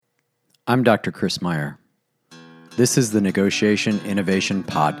I'm Dr. Chris Meyer. This is the Negotiation Innovation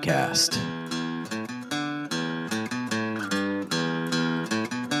Podcast.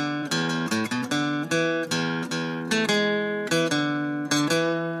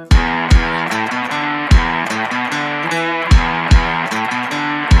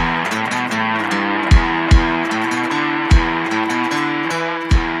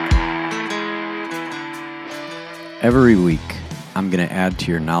 Every week, I'm going to add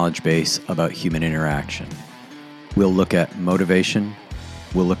to your knowledge base about human interaction. We'll look at motivation,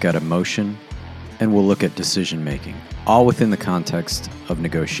 we'll look at emotion, and we'll look at decision making, all within the context of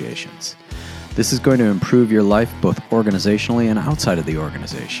negotiations. This is going to improve your life both organizationally and outside of the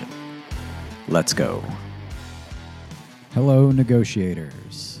organization. Let's go. Hello,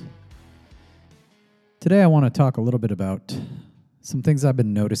 negotiators. Today I want to talk a little bit about some things I've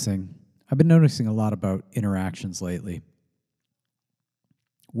been noticing. I've been noticing a lot about interactions lately.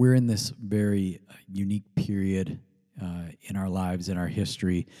 We're in this very unique period in our lives, in our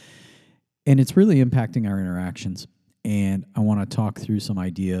history, and it's really impacting our interactions. And I want to talk through some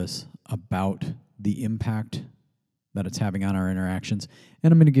ideas about the impact that it's having on our interactions.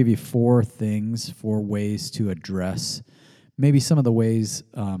 And I'm going to give you four ways to address maybe some of the ways,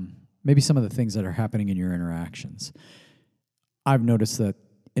 maybe some of the things that are happening in your interactions. I've noticed that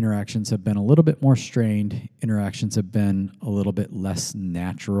interactions have been a little bit more strained. Interactions have been a little bit less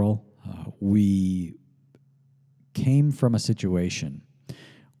natural. We came from a situation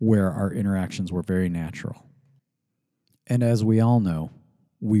where our interactions were very natural. And as we all know,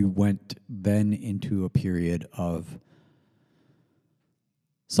 we went then into a period of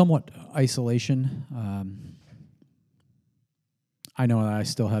somewhat isolation. I know that I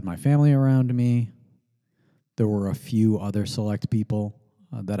still had my family around me. There were a few other select people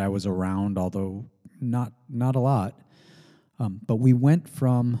that I was around, although not a lot. But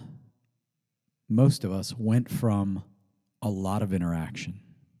most of us went from a lot of interaction,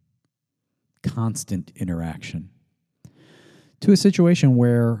 constant interaction, to a situation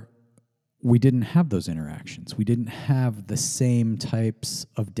where we didn't have those interactions. We didn't have the same types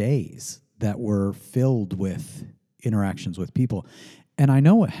of days that were filled with interactions with people. And I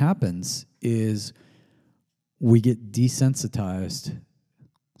know what happens is we get desensitized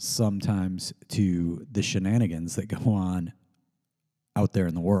sometimes to the shenanigans that go on out there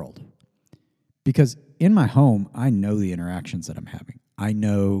in the world. Because in my home, I know the interactions that I'm having. I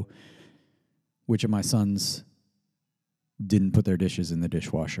know which of my sons didn't put their dishes in the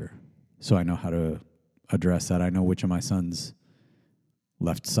dishwasher, so I know how to address that. I know which of my sons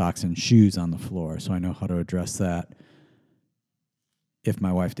left socks and shoes on the floor, so I know how to address that. If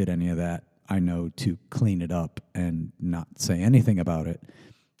my wife did any of that, I know to clean it up and not say anything about it.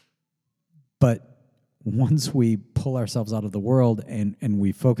 But once we pull ourselves out of the world and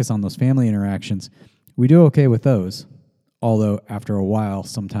we focus on those family interactions, we do okay with those. Although after a while,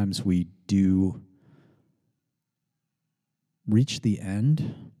 sometimes we do reach the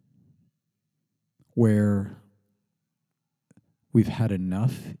end where we've had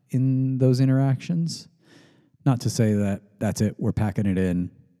enough in those interactions. Not to say that that's it, we're packing it in,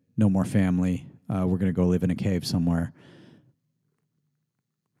 no more family, we're going to go live in a cave somewhere.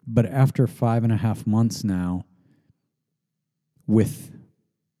 But after 5.5 months now, with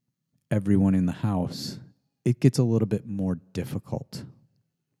everyone in the house, it gets a little bit more difficult.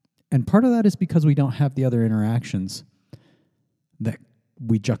 And part of that is because we don't have the other interactions that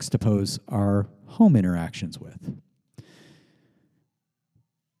we juxtapose our home interactions with.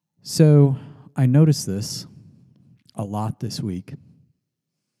 So I noticed this a lot this week.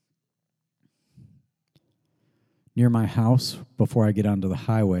 Near my house, before I get onto the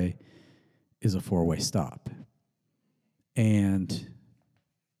highway, is a four-way stop. And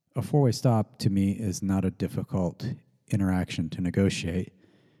a four-way stop, to me, is not a difficult interaction to negotiate.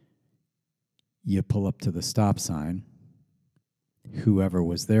 You pull up to the stop sign. Whoever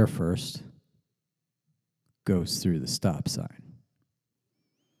was there first goes through the stop sign.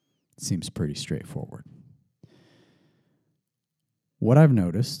 Seems pretty straightforward. What I've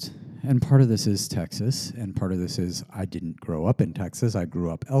noticed, and part of this is Texas, and part of this is I didn't grow up in Texas, I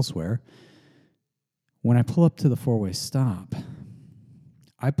grew up elsewhere. When I pull up to the four-way stop,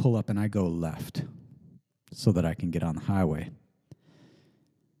 I pull up and I go left so that I can get on the highway.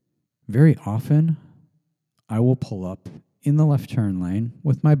 Very often, I will pull up in the left turn lane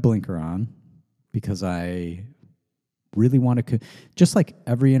with my blinker on because I really want to, just like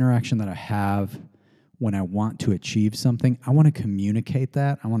every interaction that I have when I want to achieve something, I want to communicate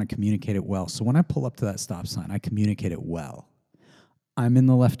that. I want to communicate it well. So when I pull up to that stop sign, I communicate it well. I'm in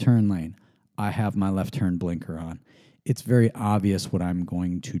the left turn lane. I have my left turn blinker on. It's very obvious what I'm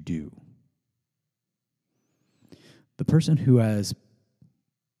going to do. The person who has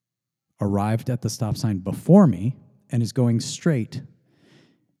arrived at the stop sign before me and is going straight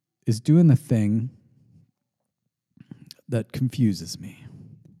is doing the thing that confuses me,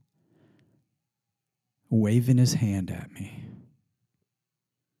 waving his hand at me.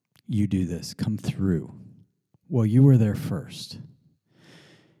 You do this, come through. Well, you were there first.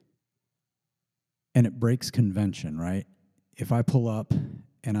 And it breaks convention, right? If I pull up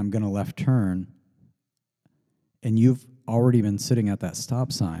and I'm going to left turn, and you've already been sitting at that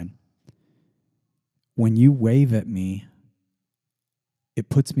stop sign, when you wave at me, it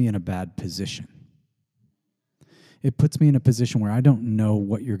puts me in a bad position. It puts me in a position where I don't know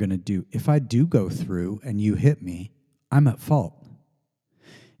what you're going to do. If I do go through and you hit me, I'm at fault.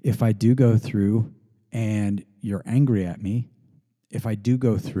 If I do go through and you're angry at me, if I do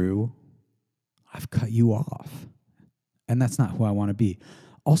go through, I've cut you off. And that's not who I want to be.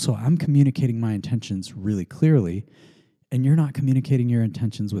 Also, I'm communicating my intentions really clearly, and you're not communicating your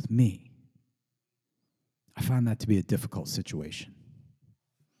intentions with me. I find that to be a difficult situation.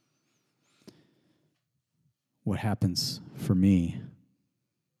 What happens for me,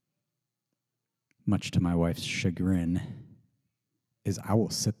 much to my wife's chagrin, is I will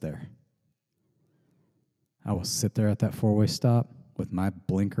sit there. I will sit there at that four-way stop with my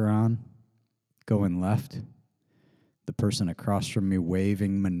blinker on, going left, the person across from me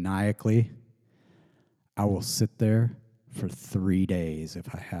waving maniacally. I will sit there for 3 days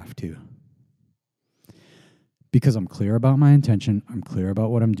if I have to. Because I'm clear about my intention, I'm clear about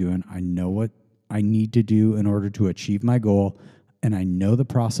what I'm doing, I know what I need to do in order to achieve my goal, and I know the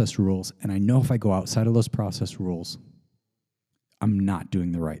process rules, and I know if I go outside of those process rules, I'm not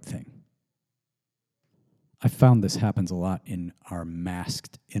doing the right thing. I found this happens a lot in our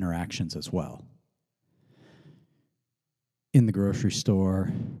masked interactions as well. In the grocery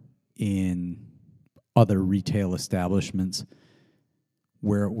store, in other retail establishments,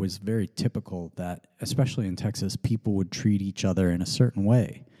 where it was very typical that, especially in Texas, people would treat each other in a certain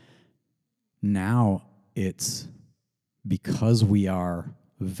way. Now it's because we are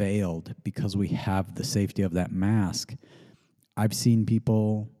veiled, because we have the safety of that mask. I've seen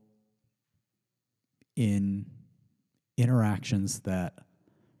people in interactions that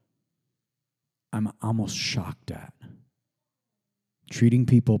I'm almost shocked at. Treating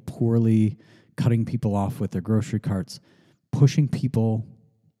people poorly, cutting people off with their grocery carts,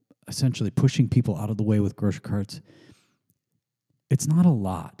 essentially pushing people out of the way with grocery carts. It's not a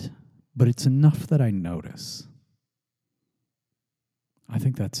lot, but it's enough that I notice. I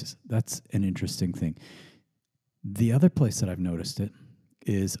think that's an interesting thing. The other place that I've noticed it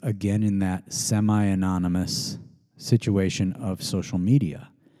is, again, in that semi-anonymous situation of social media.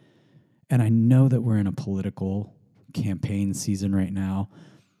 And I know that we're in a political campaign season right now,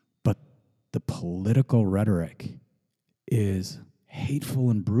 but the political rhetoric is hateful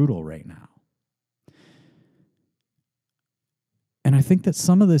and brutal right now. And I think that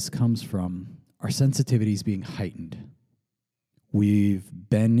some of this comes from our sensitivities being heightened. We've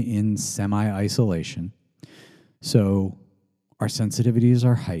been in semi-isolation, so our sensitivities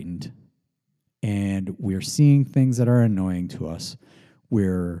are heightened, and we're seeing things that are annoying to us.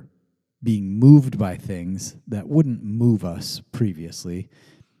 We're being moved by things that wouldn't move us previously.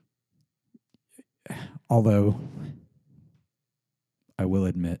 Although, I will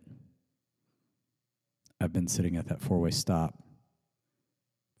admit, I've been sitting at that four-way stop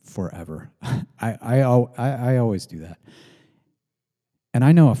forever. I always do that. And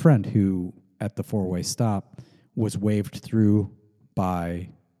I know a friend who, at the four-way stop, was waved through by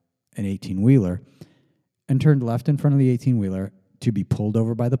an 18-wheeler and turned left in front of the 18-wheeler to be pulled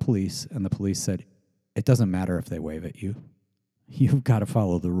over by the police, and the police said, it doesn't matter if they wave at you. You've got to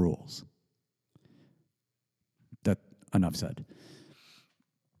follow the rules. That enough said.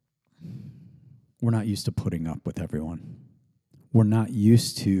 We're not used to putting up with everyone. We're not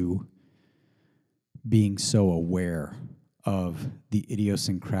used to being so aware of the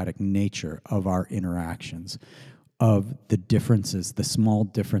idiosyncratic nature of our interactions, of the differences, the small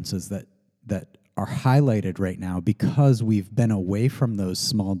differences that are highlighted right now because we've been away from those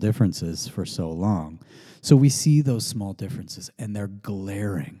small differences for so long. So we see those small differences and they're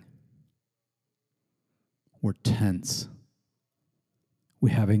glaring. We're tense.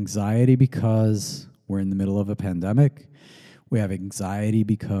 We have anxiety because we're in the middle of a pandemic. We have anxiety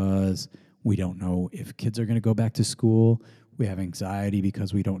because we don't know if kids are going to go back to school. We have anxiety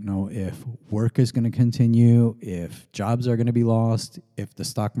because we don't know if work is going to continue, if jobs are going to be lost, if the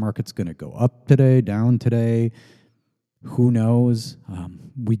stock market's going to go up today, down today. Who knows?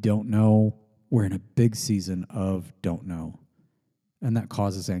 We don't know. We're in a big season of don't know, and that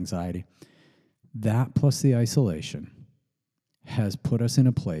causes anxiety. That plus the isolation has put us in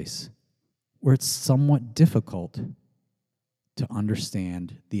a place where it's somewhat difficult to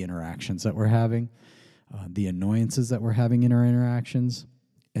understand the interactions that we're having, the annoyances that we're having in our interactions.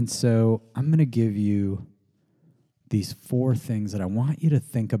 And so I'm going to give you these 4 things that I want you to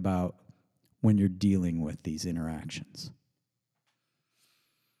think about when you're dealing with these interactions.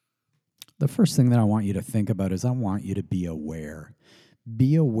 The first thing that I want you to think about is I want you to be aware.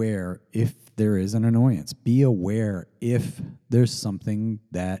 Be aware if there is an annoyance. Be aware if there's something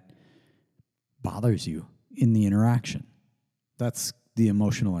that bothers you in the interaction. That's the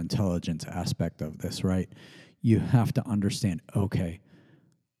emotional intelligence aspect of this, right? You have to understand, okay,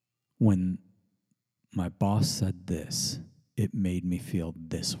 when my boss said this, it made me feel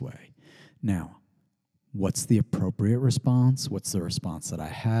this way. Now, what's the appropriate response? What's the response that I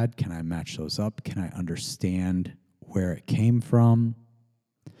had? Can I match those up? Can I understand where it came from?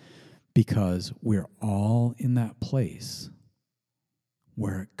 Because we're all in that place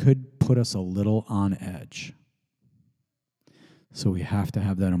where it could put us a little on edge. So we have to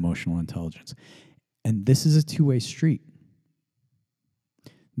have that emotional intelligence. And this is a two-way street.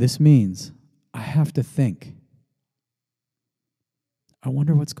 This means I have to think, I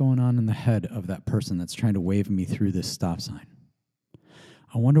wonder what's going on in the head of that person that's trying to wave me through this stop sign.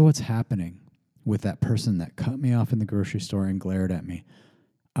 I wonder what's happening with that person that cut me off in the grocery store and glared at me.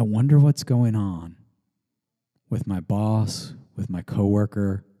 I wonder what's going on with my boss, with my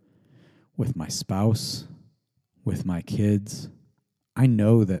coworker, with my spouse, with my kids. I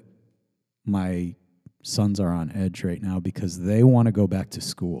know that my sons are on edge right now because they want to go back to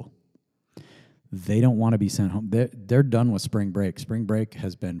school. They don't want to be sent home. They're done with spring break. Spring break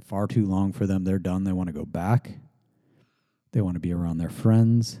has been far too long for them. They're done. They want to go back. They want to be around their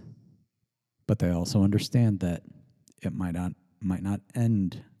friends. But they also understand that it might not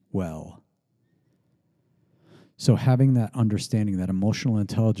end well. So having that understanding, that emotional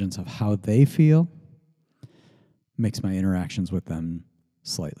intelligence of how they feel makes my interactions with them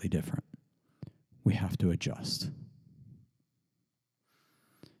slightly different. We have to adjust.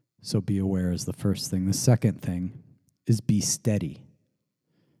 So be aware is the first thing. The second thing is be steady.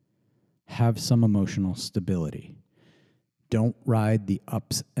 Have some emotional stability. Don't ride the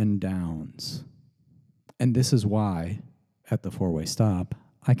ups and downs. And this is why, at the 4-way stop,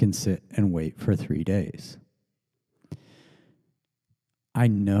 I can sit and wait for 3 days. I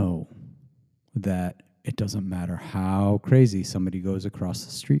know that it doesn't matter how crazy somebody goes across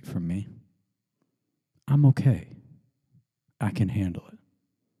the street from me. I'm okay. I can handle it.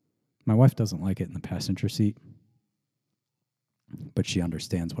 My wife doesn't like it in the passenger seat, but she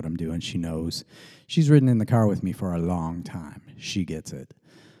understands what I'm doing. She knows. She's ridden in the car with me for a long time. She gets it.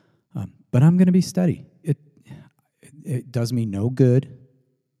 But I'm going to be steady. It does me no good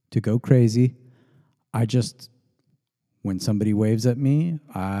to go crazy. When somebody waves at me,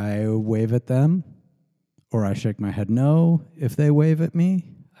 I wave at them, or I shake my head no if they wave at me,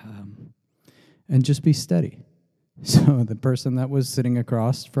 and just be steady. So the person that was sitting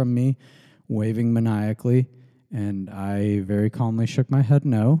across from me, waving maniacally, and I very calmly shook my head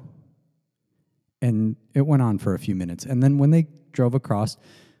no, and it went on for a few minutes. And then when they drove across,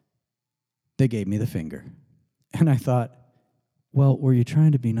 they gave me the finger. And I thought, well, were you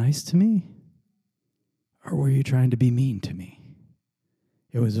trying to be nice to me? Or were you trying to be mean to me?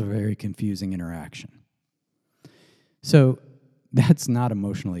 It was a very confusing interaction. So that's not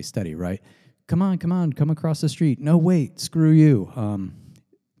emotionally steady, right? Come on, come across the street. No, wait, screw you.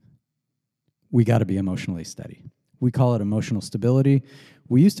 We got to be emotionally steady. We call it emotional stability.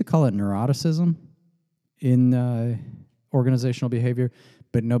 We used to call it neuroticism in organizational behavior,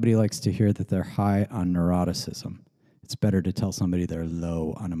 but nobody likes to hear that they're high on neuroticism. It's better to tell somebody they're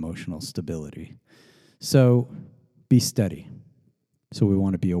low on emotional stability. So be steady. So we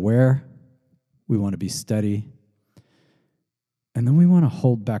want to be aware. We want to be steady. And then we want to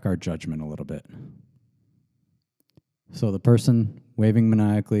hold back our judgment a little bit. So the person waving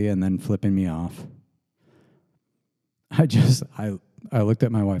maniacally and then flipping me off, I looked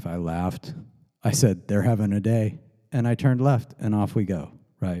at my wife, I laughed. I said, they're having a day. And I turned left and off we go,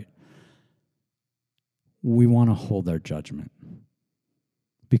 right? We want to hold our judgment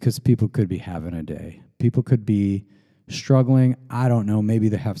because people could be having a day. People could be struggling. I don't know. Maybe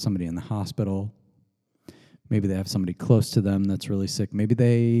they have somebody in the hospital. Maybe they have somebody close to them that's really sick. Maybe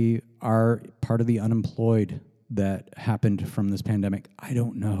they are part of the unemployed that happened from this pandemic. I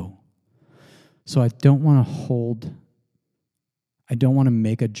don't know. So I don't want to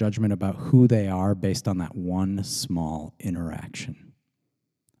make a judgment about who they are based on that one small interaction.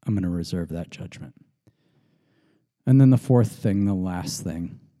 I'm going to reserve that judgment. And then the fourth thing, the last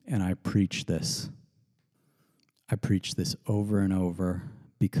thing, And I preach this. I preach this over and over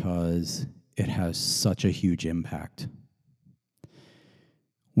because it has such a huge impact.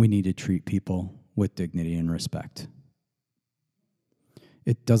 We need to treat people with dignity and respect.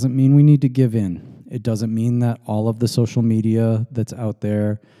 It doesn't mean we need to give in. It doesn't mean that all of the social media that's out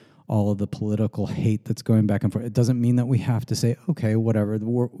there, all of the political hate that's going back and forth, it doesn't mean that we have to say, okay, whatever,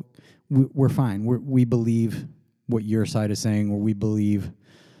 we're fine. We believe what your side is saying, or we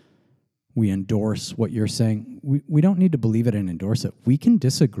endorse what you're saying. We don't need to believe it and endorse it. We can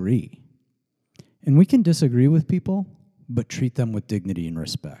disagree. And we can disagree with people, but treat them with dignity and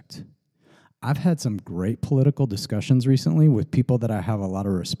respect. I've had some great political discussions recently with people that I have a lot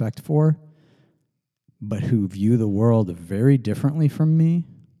of respect for, but who view the world very differently from me.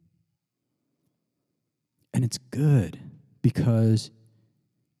 And it's good, because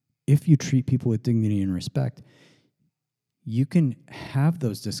if you treat people with dignity and respect, you can have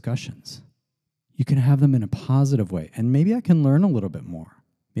those discussions. You can have them in a positive way. And maybe I can learn a little bit more.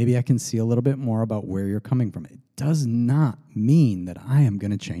 Maybe I can see a little bit more about where you're coming from. It does not mean that I am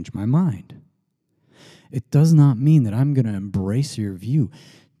going to change my mind. It does not mean that I'm going to embrace your view.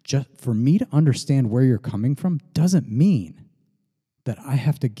 Just for me to understand where you're coming from doesn't mean that I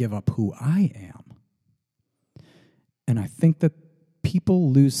have to give up who I am. And I think that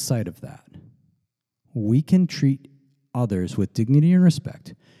people lose sight of that. We can treat others with dignity and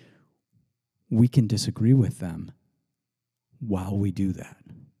respect. We can disagree with them while we do that.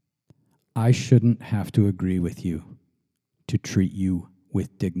 I shouldn't have to agree with you to treat you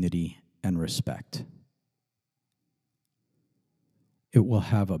with dignity and respect. It will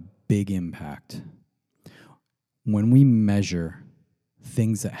have a big impact. When we measure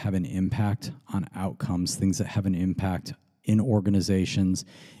things that have an impact on outcomes, things that have an impact in organizations,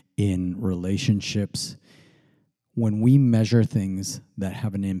 in relationships, when we measure things that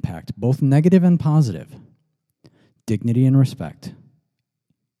have an impact, both negative and positive, dignity and respect,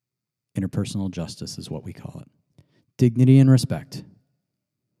 interpersonal justice is what we call it. Dignity and respect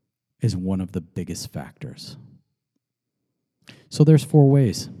is one of the biggest factors. So there's 4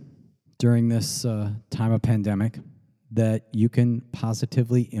 ways during this time of pandemic that you can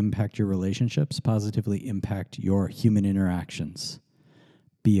positively impact your relationships, positively impact your human interactions.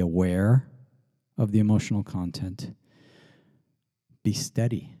 Be aware of the emotional content. Be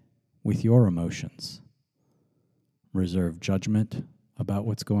steady with your emotions. Reserve judgment about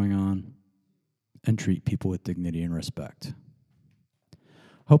what's going on, and treat people with dignity and respect.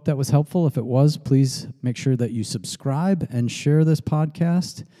 Hope that was helpful. If it was, please make sure that you subscribe and share this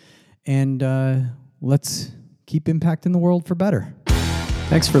podcast, and let's keep impacting the world for better.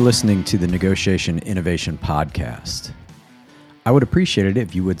 Thanks for listening to the Negotiation Innovation Podcast. I would appreciate it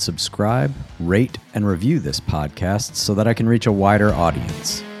if you would subscribe, rate, and review this podcast so that I can reach a wider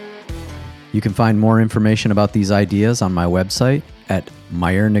audience. You can find more information about these ideas on my website at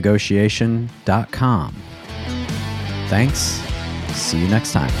meyernegotiation.com. Thanks. See you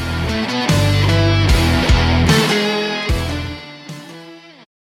next time.